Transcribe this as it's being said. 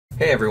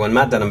Hey everyone,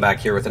 Matt Dunham back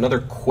here with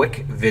another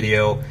quick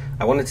video.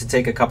 I wanted to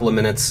take a couple of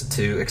minutes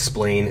to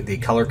explain the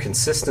color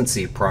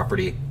consistency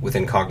property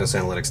within Cognos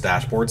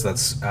Dashboards.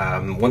 That's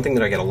one thing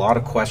that I get a lot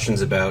of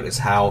questions about, is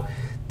how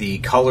the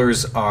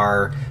colors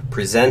are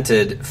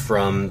presented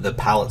from the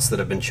palettes that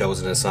have been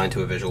chosen and assigned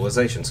to a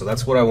visualization. So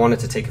that's what I wanted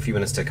to take a few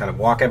minutes to kind of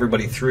walk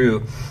everybody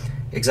through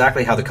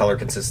exactly how the color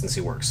consistency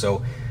works.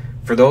 So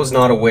for those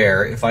not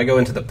aware, if I go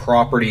into the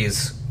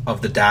properties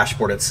of the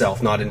dashboard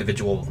itself, not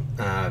individual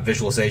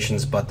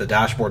visualizations, but the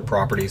dashboard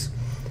properties,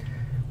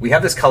 we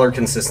have this color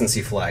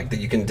consistency flag that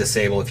you can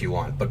disable if you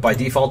want, but by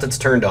default it's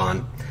turned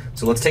on.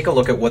 So let's take a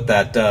look at what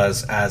that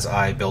does as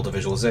I build a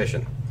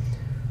visualization.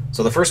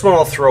 So the first one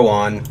I'll throw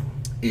on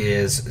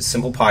is a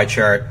simple pie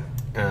chart,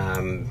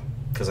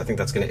 because I think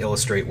that's going to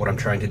illustrate what I'm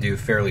trying to do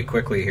fairly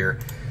quickly here.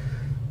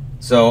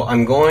 So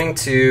I'm going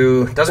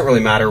to, it doesn't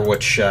really matter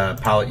which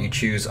palette you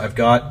choose. I've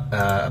got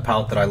a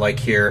palette that I like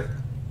here.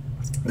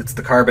 It's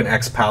the Carbon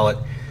X palette.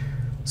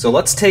 So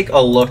let's take a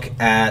look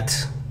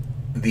at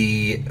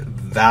the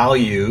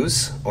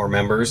values or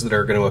members that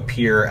are going to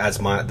appear as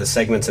the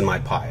segments in my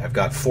pie. I've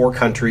got 4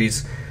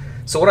 countries.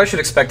 So what I should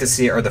expect to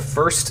see are the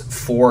first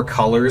 4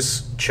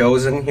 colors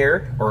chosen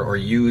here or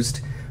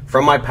used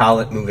from my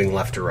palette moving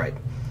left to right.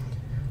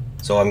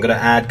 So I'm going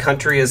to add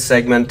country as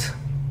segment,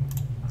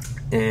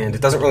 and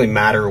it doesn't really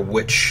matter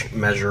which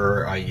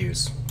measure I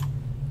use.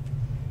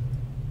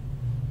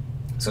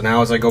 So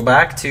now as I go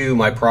back to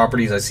my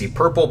properties, I see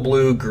purple,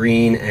 blue,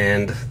 green,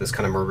 and this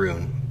kind of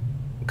maroon,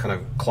 kind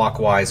of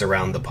clockwise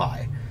around the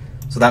pie.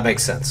 So that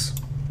makes sense.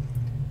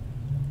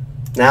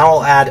 Now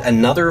I'll add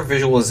another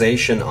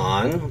visualization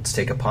on. Let's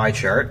take a pie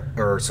chart,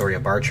 or sorry, a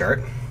bar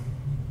chart.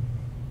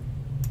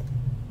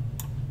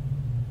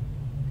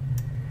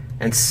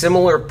 And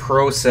similar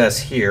process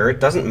here. It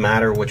doesn't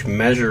matter which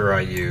measure I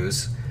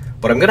use,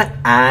 but I'm going to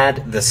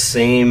add the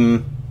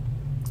same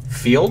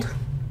field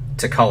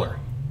to color.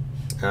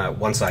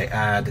 Once I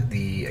add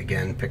the,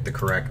 again, pick the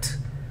correct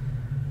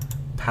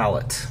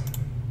palette.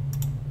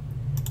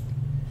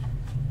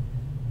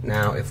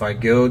 Now if I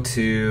go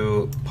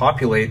to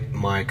populate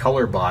my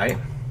color by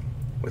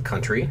with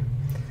country,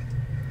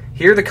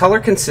 here the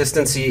color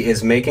consistency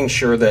is making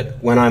sure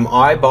that when I'm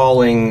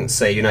eyeballing,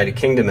 say, United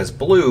Kingdom as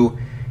blue,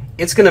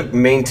 it's going to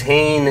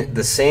maintain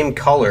the same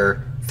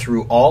color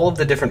through all of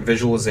the different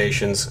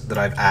visualizations that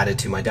I've added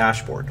to my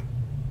dashboard.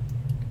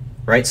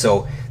 Right?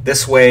 So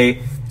this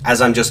way, as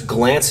I'm just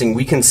glancing,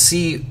 we can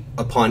see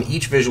upon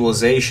each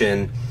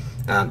visualization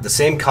the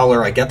same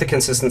color. I get the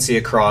consistency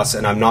across,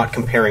 and I'm not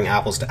comparing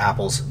apples to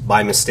apples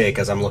by mistake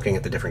as I'm looking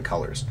at the different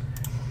colors.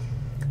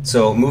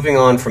 So moving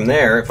on from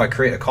there, if I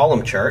create a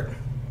column chart,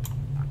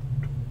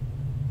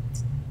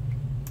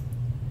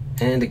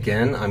 and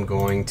again I'm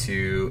going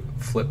to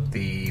flip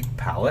the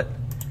palette.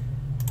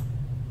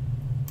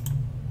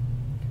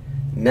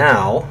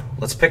 Now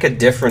let's pick a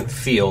different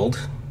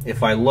field.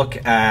 If I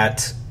look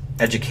at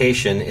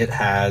education, it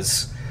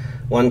has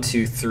 1,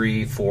 2,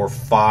 3, 4,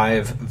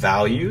 5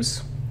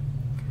 values.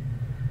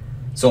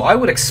 So I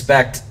would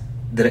expect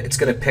that it's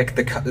going to pick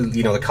the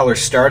the color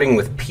starting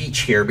with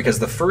peach here, because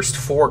the first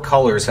 4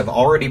 colors have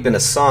already been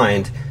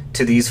assigned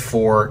to these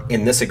 4,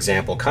 in this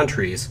example,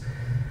 countries.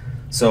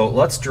 So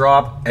let's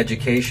drop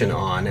education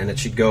on, and it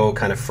should go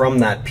kind of from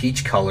that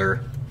peach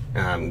color,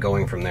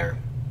 going from there.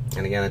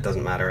 And again, it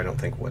doesn't matter, I don't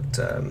think, what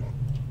I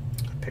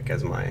pick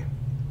as my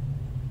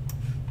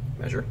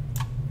measure.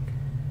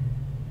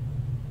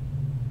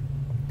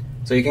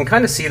 So you can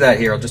kind of see that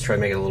here. I'll just try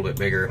to make it a little bit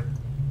bigger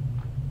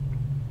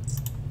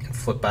and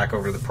flip back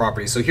over to the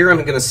properties. So here I'm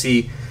going to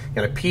see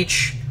kind of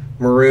peach,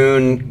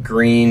 maroon,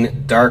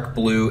 green, dark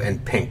blue,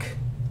 and pink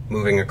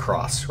moving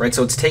across, right?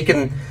 So it's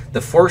taken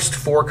the first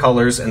 4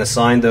 colors and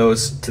assigned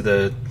those to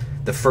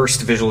the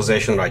first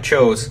visualization that I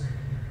chose.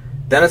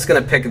 Then it's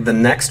going to pick the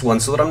next one,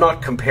 so that I'm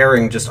not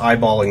comparing, just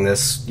eyeballing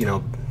this,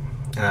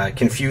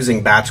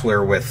 confusing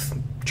Bachelor with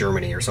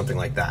Germany or something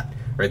like that,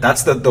 right?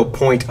 That's the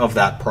point of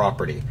that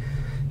property.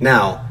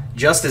 Now,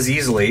 just as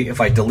easily, if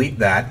I delete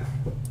that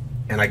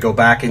and I go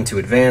back into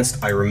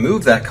Advanced, I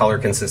remove that color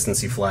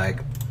consistency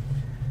flag.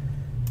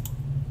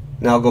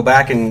 Now I'll go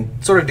back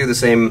and sort of do the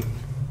same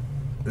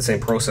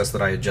process that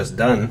I had just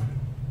done.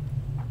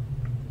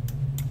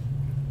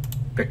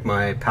 Pick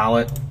my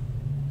palette,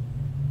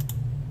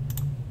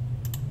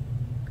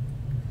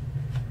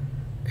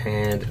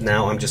 and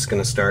now I'm just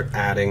going to start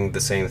adding the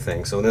same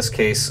thing. So in this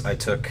case, I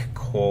took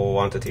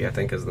quantity, I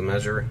think, as the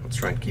measure. Let's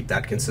try and keep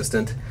that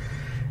consistent.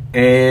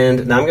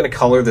 And now I'm going to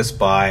color this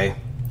by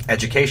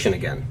education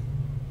again.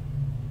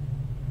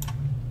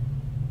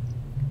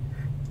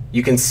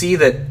 You can see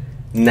that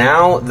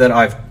now that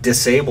I've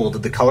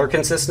disabled the color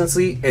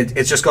consistency,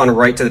 it's just gone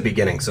right to the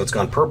beginning. So it's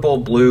gone purple,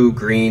 blue,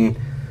 green,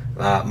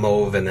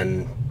 mauve, and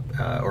then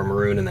or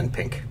maroon, and then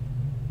pink.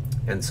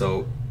 And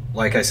so,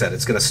 like I said,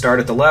 it's going to start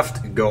at the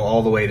left, go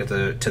all the way to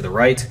the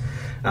right,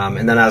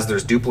 and then as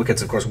there's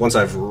duplicates, of course, once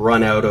I've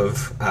run out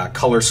of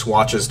color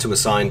swatches to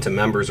assign to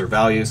members or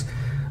values,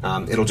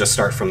 it'll just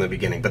start from the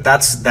beginning. But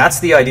that's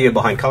the idea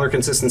behind color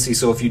consistency.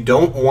 So if you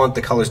don't want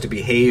the colors to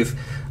behave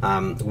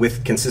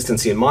with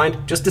consistency in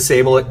mind, just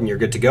disable it and you're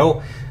good to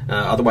go.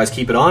 Otherwise,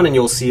 keep it on and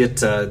you'll see it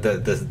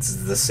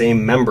the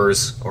same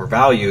members or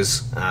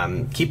values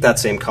keep that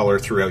same color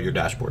throughout your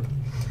dashboard.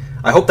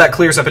 I hope that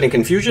clears up any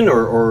confusion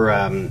or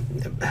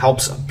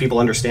helps people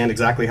understand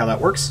exactly how that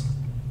works.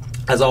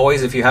 As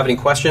always, if you have any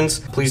questions,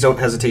 please don't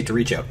hesitate to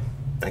reach out.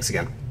 Thanks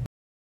again.